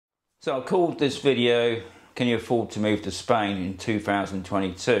So I called this video, Can You Afford to Move to Spain in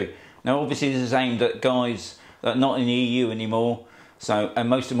 2022? Now obviously this is aimed at guys that are not in the EU anymore, and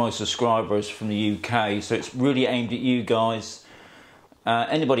most of my subscribers from the UK, so it's really aimed at you guys.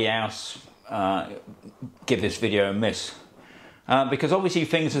 Anybody else, give this video a miss. Because obviously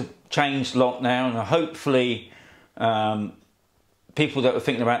things have changed a lot now, and hopefully people that are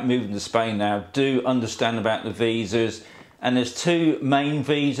thinking about moving to Spain now do understand about the visas. And there's two main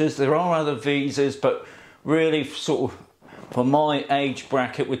visas. There are other visas, but really sort of for my age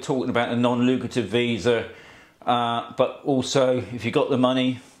bracket, we're talking about a non-lucrative visa, but also if you've got the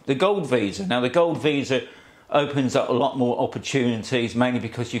money, the gold visa. Now the gold visa opens up a lot more opportunities, mainly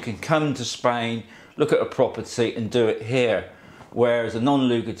because you can come to Spain, look at a property and do it here. Whereas a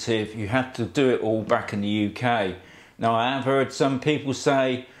non-lucrative, you have to do it all back in the UK. Now I have heard some people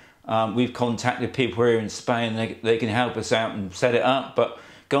say, we've contacted people here in Spain, they can help us out and set it up, but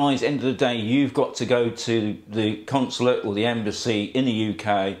guys, end of the day, you've got to go to the consulate or the embassy in the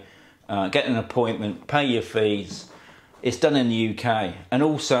UK, get an appointment, pay your fees. It's done in the UK. And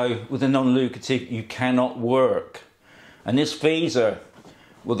also with a non-lucrative, you cannot work. And this visa,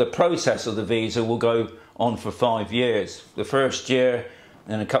 well, the process of the visa will go on for 5 years. The first year,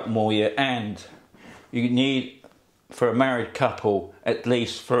 and then a couple more years, and you need, for a married couple, at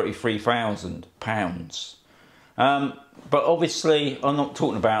least £33,000. But obviously, I'm not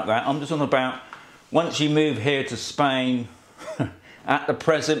talking about that. I'm just talking about once you move here to Spain, at the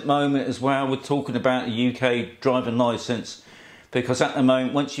present moment as well, we're talking about a UK driving licence. Because at the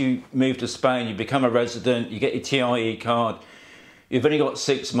moment, once you move to Spain, you become a resident, you get your TIE card. You've only got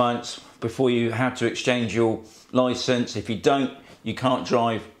 6 months before you have to exchange your licence. If you don't, you can't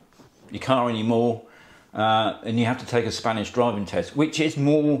drive your car anymore. And you have to take a Spanish driving test, which is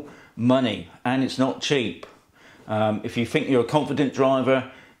more money and it's not cheap. If you think you're a confident driver,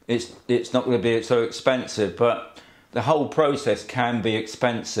 it's not going to be so expensive, but the whole process can be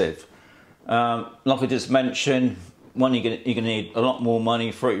expensive. Like I just mentioned, one, you're going to need a lot more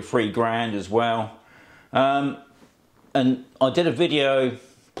money, 33 grand as well. And I did a video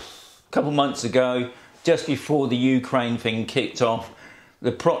a couple months ago, just before the Ukraine thing kicked off.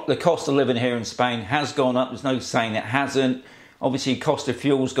 The cost of living here in Spain has gone up. There's no saying it hasn't. Obviously, cost of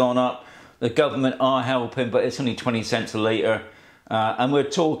fuel's gone up. The government are helping, but it's only 20 cents a litre. And we're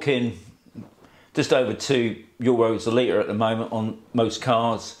talking just over €2 a litre at the moment on most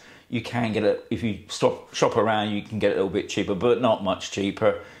cars. You can get it, if you shop around, you can get it a little bit cheaper, but not much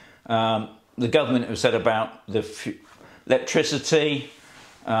cheaper. The government have said about the electricity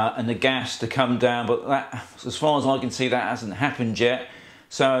and the gas to come down, but that, as far as I can see, that hasn't happened yet.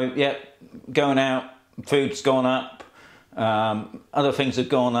 So yeah, going out, food's gone up, other things have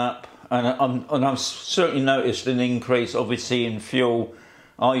gone up, and I've certainly noticed an increase, obviously, in fuel.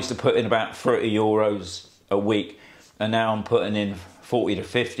 I used to put in about €30 a week, and now I'm putting in 40 to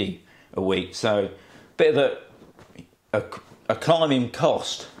 50 a week. So a bit of a climbing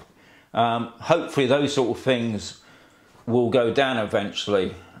cost. Hopefully those sort of things will go down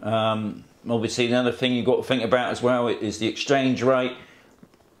eventually. Obviously, another thing you've got to think about as well is the exchange rate.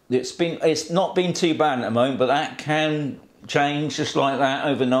 It's not been too bad at the moment, but that can change just like that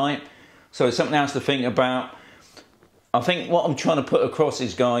overnight. So it's something else to think about. I think what I'm trying to put across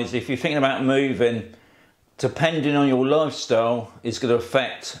is, guys, if you're thinking about moving, depending on your lifestyle, it's going to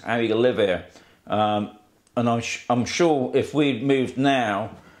affect how you live here. And I'm sure if we'd moved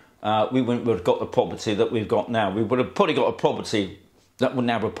now, we wouldn't have got the property that we've got now. We would have probably got a property that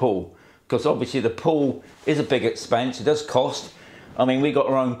wouldn't have a pool, because obviously the pool is a big expense. It does cost. I mean, we got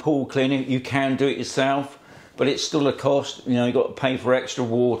our own pool cleaning. You can do it yourself, but it's still a cost. You know, you got to pay for extra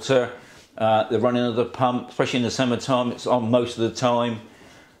water, the running of the pump, especially in the summertime. It's on most of the time,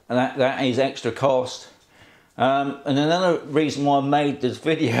 and that is extra cost. And another reason why I made this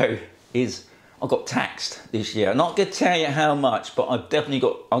video is I got taxed this year. I'm not going to tell you how much, but I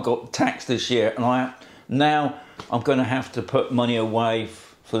got taxed this year, and now I'm going to have to put money away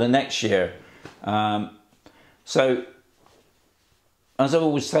for the next year. So, as I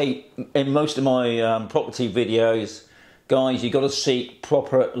always say in most of my property videos, guys, you've got to seek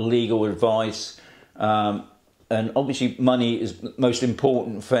proper legal advice. And obviously money is the most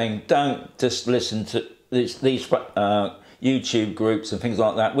important thing. Don't just listen to these YouTube groups and things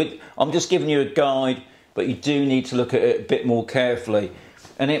like that. I'm just giving you a guide, but you do need to look at it a bit more carefully.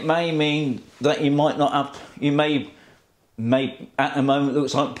 And it may mean that you might not have, you may at the moment, it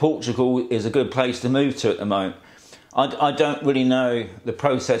looks like Portugal is a good place to move to at the moment. I don't really know the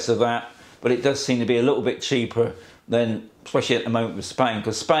process of that, but it does seem to be a little bit cheaper than, especially at the moment with Spain,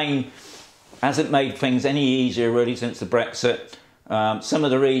 because Spain hasn't made things any easier really since the Brexit. Some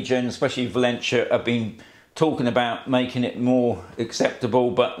of the regions, especially Valencia, have been talking about making it more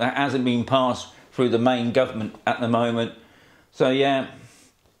acceptable, but that hasn't been passed through the main government at the moment. So yeah,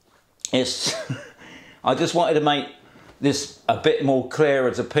 it's I just wanted to make this a bit more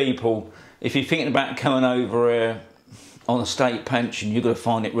clearer to people. If you're thinking about coming over here on a state pension, you're going to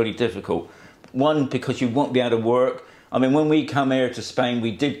find it really difficult. One, because you won't be able to work. I mean, when we come here to Spain,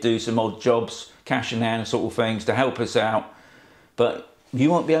 we did do some odd jobs, cash in hand sort of things to help us out, but you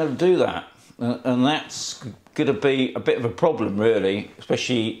won't be able to do that. And that's going to be a bit of a problem, really,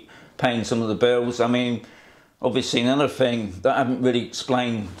 especially paying some of the bills. I mean, obviously another thing that I haven't really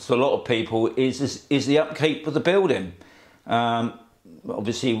explained to a lot of people is the upkeep of the building.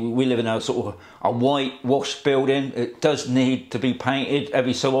 Obviously, we live in a sort of a whitewashed building. It does need to be painted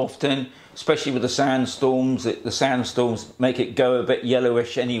every so often, especially with the sandstorms. The sandstorms make it go a bit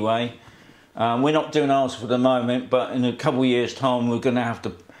yellowish anyway. We're not doing ours for the moment, but in a couple of years' time, we're going to have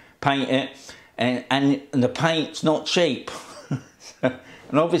to paint it, and the paint's not cheap.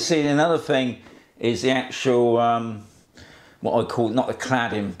 And obviously, another thing is the actual what I call, not the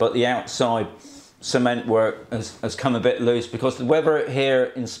cladding, but the outside cement work has come a bit loose, because the weather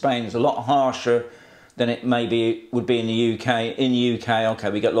here in Spain is a lot harsher than it maybe would be in the UK. In the UK,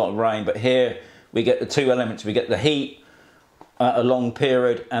 okay, we get a lot of rain, but here we get the two elements. We get the heat a long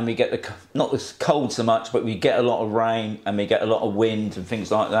period, and we get not as cold so much, but we get a lot of rain and we get a lot of wind and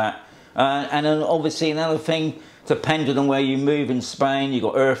things like that. And then obviously another thing, depending on where you move in Spain, you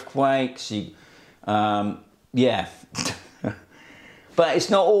got earthquakes. Yeah, but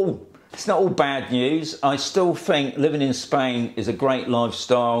it's not all bad news. I still think living in Spain is a great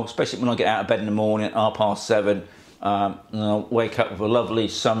lifestyle, especially when I get out of bed in the morning at 7:30. And I'll wake up with a lovely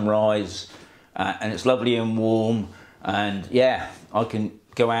sunrise, and it's lovely and warm. And yeah, I can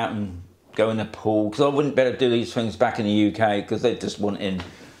go out and go in the pool, because I wouldn't be able to do these things back in the UK, because they just weren't in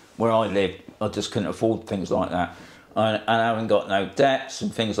where I live. I just couldn't afford things like that. And I haven't got no debts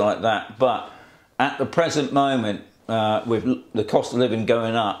and things like that. But at the present moment, with the cost of living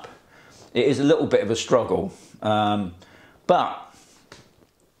going up, it is a little bit of a struggle. But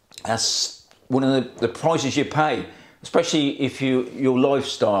that's one of the prices you pay, especially if your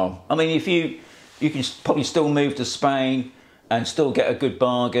lifestyle. I mean, if you can probably still move to Spain and still get a good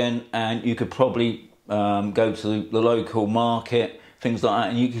bargain, and you could probably go to the local market, things like that,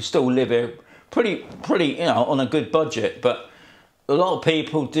 and you can still live here pretty, you know, on a good budget. But a lot of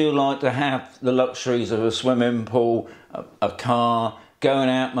people do like to have the luxuries of a swimming pool, a car, going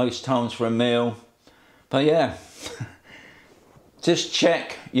out most times for a meal. But yeah, just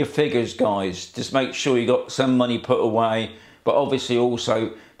check your figures, guys. Just make sure you got some money put away. But obviously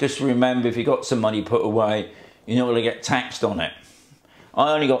also, just remember, if you got some money put away, you're not going to get taxed on it.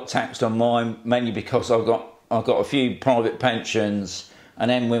 I only got taxed on mine mainly because I've got a few private pensions, and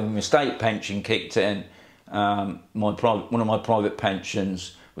then when my state pension kicked in, one of my private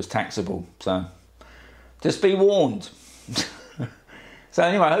pensions was taxable. So just be warned. So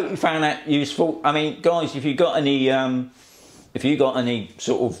anyway, I hope you found that useful. I mean, guys, if you got any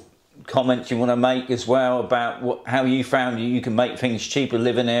sort of comments you want to make as well about how you found you can make things cheaper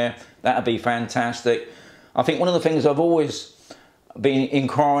living here, that'd be fantastic. I think one of the things I've always been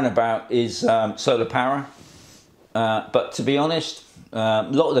inquiring about is solar power. But to be honest, a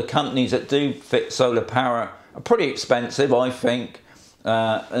lot of the companies that do fit solar power are pretty expensive, I think.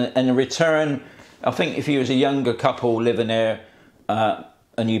 And in return, I think if you was a younger couple living there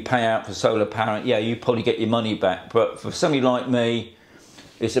and you pay out for solar power, yeah, you probably get your money back. But for somebody like me,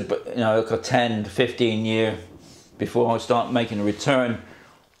 it's like a 10 to 15 year before I start making a return.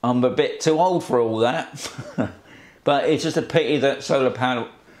 I'm a bit too old for all that. But it's just a pity that solar power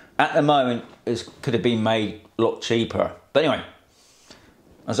at the moment could have been made a lot cheaper. But anyway,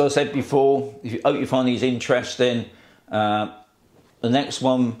 as I said before, hope you find these interesting. The next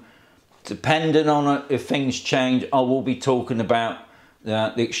one, depending on it, if things change, I will be talking about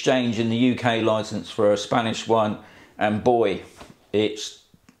the exchange in the UK licence for a Spanish one. And boy, it's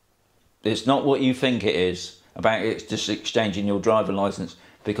not what you think it is. It's just exchanging your driving licence,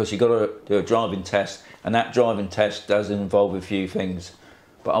 because you've got to do a driving test, and that driving test does involve a few things.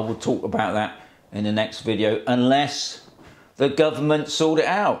 But I will talk about that in the next video, unless the government sort it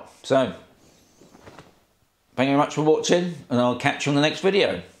out. So, thank you very much for watching, and I'll catch you on the next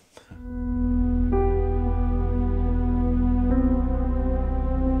video.